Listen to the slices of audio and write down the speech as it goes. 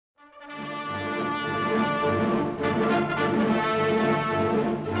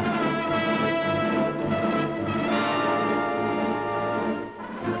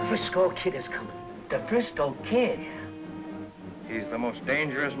Frisco Kid is coming. The Frisco Kid. He's the most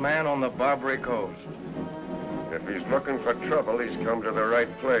dangerous man on the Barbary coast. If he's looking for trouble, he's come to the right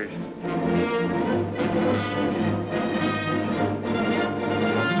place.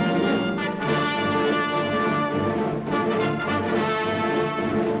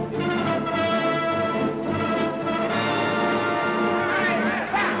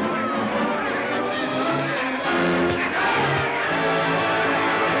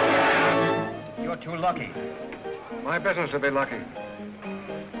 You're too lucky. My business to be lucky.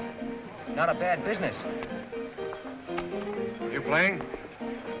 Not a bad business. You playing?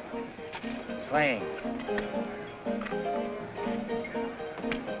 Playing.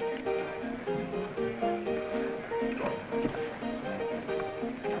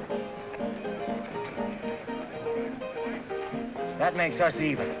 That makes us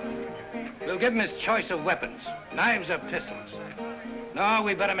even. We'll give him his choice of weapons, knives or pistols. No,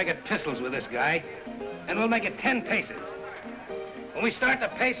 we better make it pistols with this guy, and we'll make it 10 paces. When we start the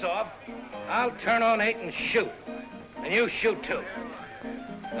pace off, I'll turn on 8 and shoot, and you shoot too.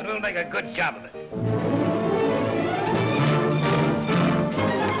 And we'll make a good job of it.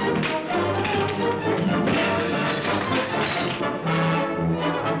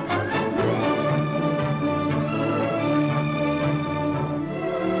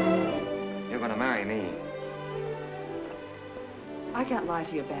 You're gonna marry me. I can't lie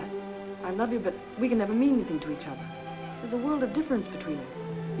to you, Bat. I love you, but we can never mean anything to each other. There's a world of difference between us.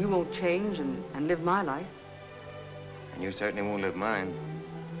 You won't change and live my life. And you certainly won't live mine.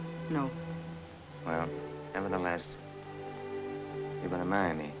 No. Well, nevertheless, you're gonna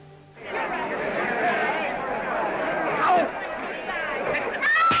marry me.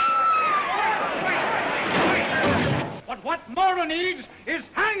 But what Mora needs is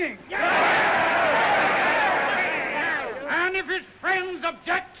hanging. And if his friends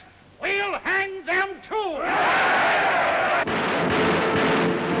object, we'll hang them too.